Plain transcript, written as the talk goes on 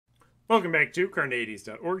Welcome back to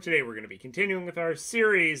Carneades.org. Today we're going to be continuing with our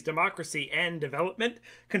series, Democracy and Development,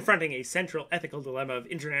 confronting a central ethical dilemma of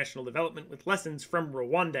international development with lessons from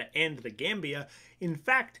Rwanda and the Gambia. In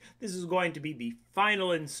fact, this is going to be the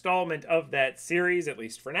final installment of that series, at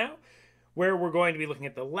least for now, where we're going to be looking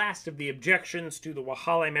at the last of the objections to the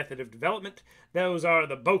Waxaale method of development. Those are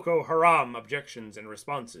the Boko Haram objections and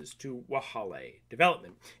responses to Waxaale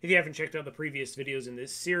development. If you haven't checked out the previous videos in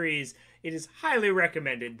this series, it is highly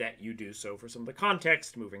recommended that you do so for some of the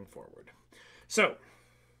context moving forward. So,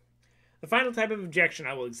 the final type of objection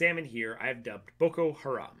I will examine here I have dubbed Boko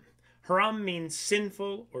Haram. Haram means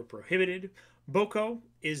sinful or prohibited. Boko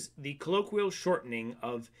is the colloquial shortening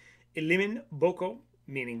of Ilimin Boko,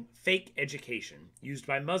 meaning fake education, used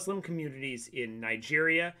by Muslim communities in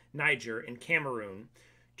Nigeria, Niger, and Cameroon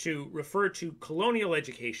to refer to colonial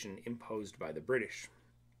education imposed by the British.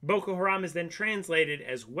 Boko Haram is then translated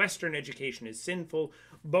as Western education is sinful,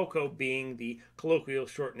 Boko being the colloquial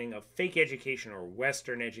shortening of fake education or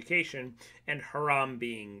Western education, and Haram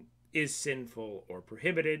being is sinful or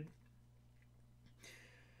prohibited,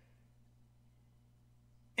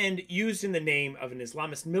 and used in the name of an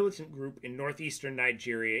Islamist militant group in northeastern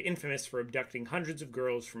Nigeria infamous for abducting hundreds of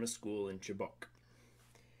girls from a school in Chibok.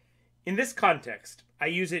 In this context, I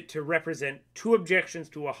use it to represent two objections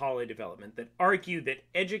to Waxaale development that argue that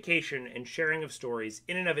education and sharing of stories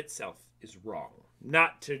in and of itself is wrong,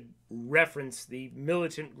 not to reference the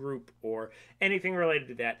militant group or anything related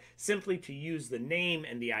to that, simply to use the name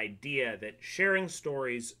and the idea that sharing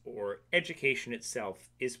stories or education itself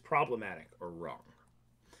is problematic or wrong.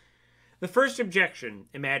 The first objection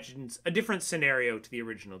imagines a different scenario to the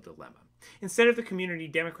original dilemma. Instead of the community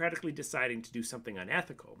democratically deciding to do something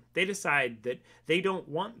unethical, they decide that they don't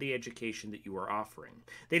want the education that you are offering.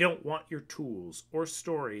 They don't want your tools or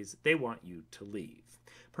stories. They want you to leave.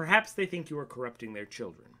 Perhaps they think you are corrupting their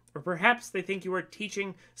children, or perhaps they think you are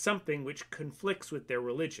teaching something which conflicts with their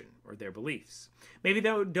religion or their beliefs. Maybe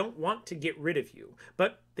they don't want to get rid of you,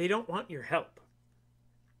 but they don't want your help.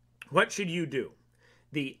 What should you do?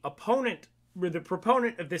 The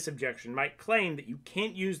proponent of this objection might claim that you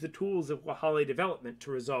can't use the tools of Waxaale development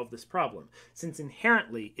to resolve this problem, since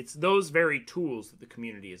inherently it's those very tools that the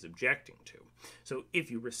community is objecting to. So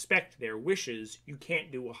if you respect their wishes, you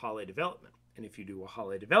can't do Waxaale development. And if you do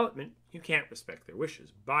Waxaale development, you can't respect their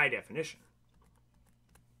wishes, by definition.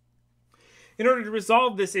 In order to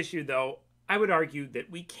resolve this issue, though, I would argue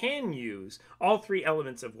that we can use all three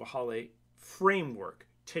elements of Waxaale framework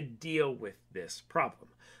to deal with this problem.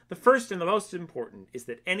 The first and the most important is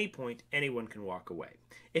that at any point anyone can walk away.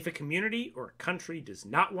 If a community or a country does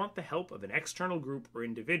not want the help of an external group or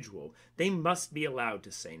individual, they must be allowed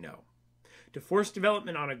to say no. To force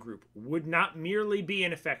development on a group would not merely be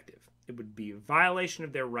ineffective, it would be a violation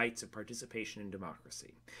of their rights of participation in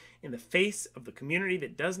democracy. In the face of the community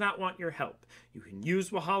that does not want your help, you can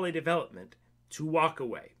use Waxaale development to walk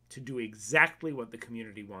away, to do exactly what the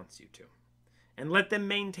community wants you to, and let them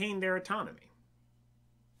maintain their autonomy.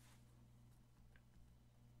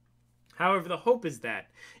 However, the hope is that,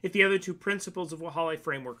 if the other two principles of Waxaale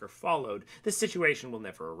framework are followed, this situation will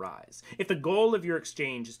never arise. If the goal of your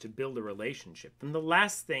exchange is to build a relationship, then the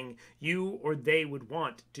last thing you or they would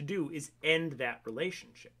want to do is end that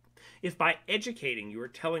relationship. If by educating you are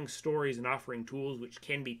telling stories and offering tools which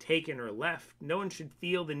can be taken or left, no one should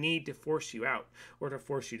feel the need to force you out or to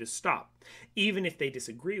force you to stop, even if they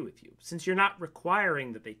disagree with you, since you're not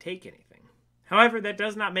requiring that they take anything. However, that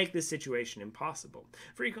does not make this situation impossible.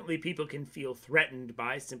 Frequently, people can feel threatened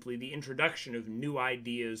by simply the introduction of new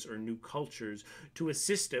ideas or new cultures to a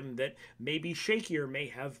system that may be shaky or may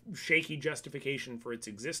have shaky justification for its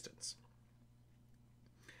existence.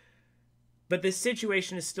 But this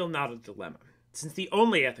situation is still not a dilemma, since the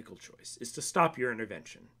only ethical choice is to stop your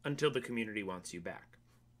intervention until the community wants you back.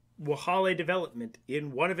 Waxaale development,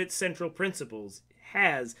 in one of its central principles,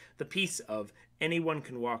 has the piece of anyone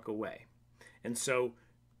can walk away. And so,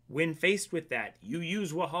 when faced with that, you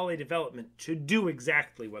use Waxaale development to do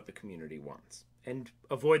exactly what the community wants, and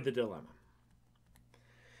avoid the dilemma.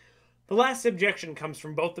 The last objection comes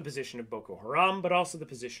from both the position of Boko Haram, but also the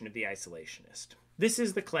position of the isolationist. This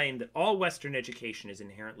is the claim that all Western education is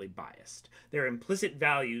inherently biased. There are implicit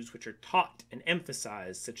values which are taught and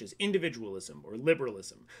emphasized, such as individualism or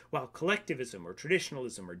liberalism, while collectivism or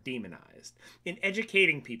traditionalism are demonized. In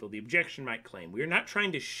educating people, the objection might claim, we are not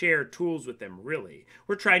trying to share tools with them really,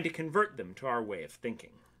 we're trying to convert them to our way of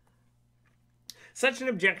thinking. Such an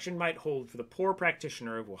objection might hold for the poor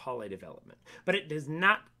practitioner of Waxaale development, but it does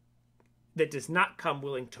not come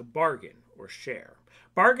willing to bargain or share.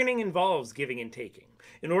 Bargaining involves giving and taking.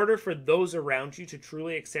 In order for those around you to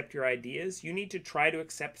truly accept your ideas, you need to try to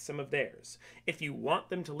accept some of theirs. If you want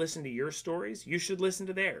them to listen to your stories, you should listen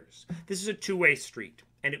to theirs. This is a two-way street,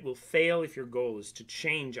 and it will fail if your goal is to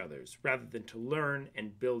change others rather than to learn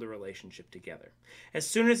and build a relationship together. As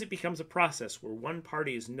soon as it becomes a process where one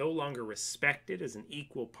party is no longer respected as an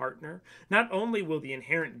equal partner, not only will the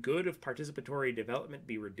inherent good of participatory development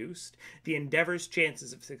be reduced, the endeavor's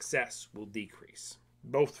chances of success will decrease.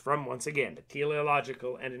 Both from, once again, a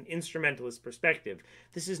teleological and an instrumentalist perspective,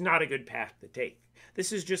 this is not a good path to take.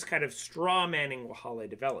 This is just kind of straw-manning Waxaale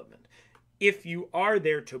development. If you are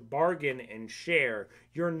there to bargain and share,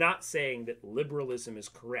 you're not saying that liberalism is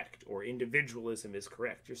correct or individualism is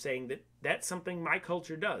correct. You're saying that that's something my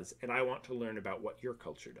culture does, and I want to learn about what your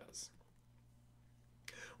culture does.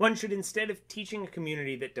 One should, instead of teaching a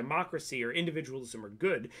community that democracy or individualism are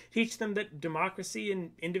good, teach them that democracy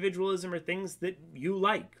and individualism are things that you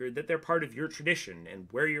like, or that they're part of your tradition and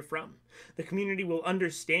where you're from. The community will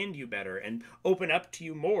understand you better and open up to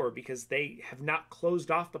you more because they have not closed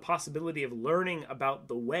off the possibility of learning about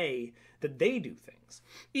the way that they do things.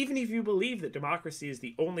 Even if you believe that democracy is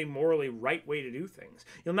the only morally right way to do things,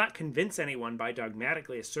 you'll not convince anyone by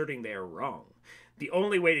dogmatically asserting they are wrong. The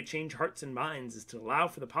only way to change hearts and minds is to allow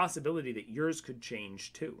for the possibility that yours could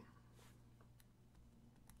change too.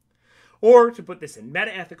 Or, to put this in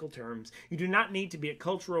meta-ethical terms, you do not need to be a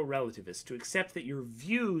cultural relativist to accept that your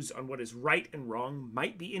views on what is right and wrong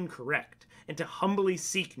might be incorrect, and to humbly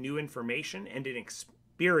seek new information and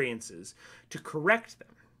experiences to correct them.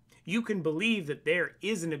 You can believe that there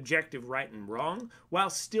is an objective right and wrong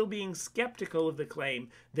while still being skeptical of the claim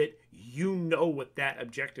that you know what that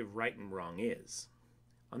objective right and wrong is.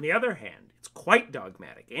 On the other hand, it's quite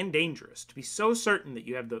dogmatic and dangerous to be so certain that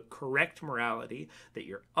you have the correct morality that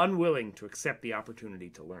you're unwilling to accept the opportunity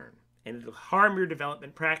to learn. And it'll harm your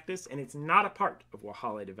development practice, and it's not a part of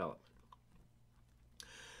Waxaale development.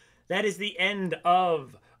 That is the end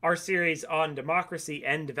of our series on democracy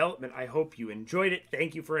and development. I hope you enjoyed it.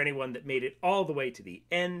 Thank you for anyone that made it all the way to the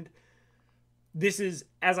end. This is,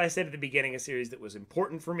 as I said at the beginning, a series that was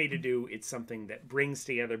important for me to do. It's something that brings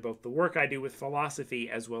together both the work I do with philosophy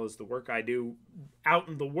as well as the work I do out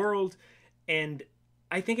in the world. And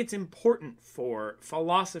I think it's important for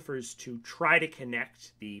philosophers to try to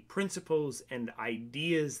connect the principles and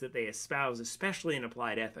ideas that they espouse, especially in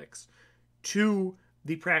applied ethics, to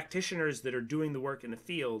the practitioners that are doing the work in the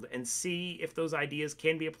field and see if those ideas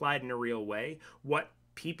can be applied in a real way, what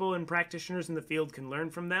people and practitioners in the field can learn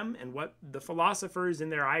from them, and what the philosophers in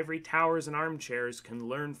their ivory towers and armchairs can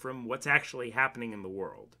learn from what's actually happening in the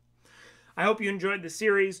world. I hope you enjoyed the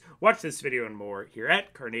series. Watch this video and more here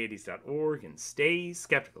at Carneades.org, and stay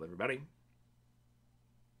skeptical, everybody.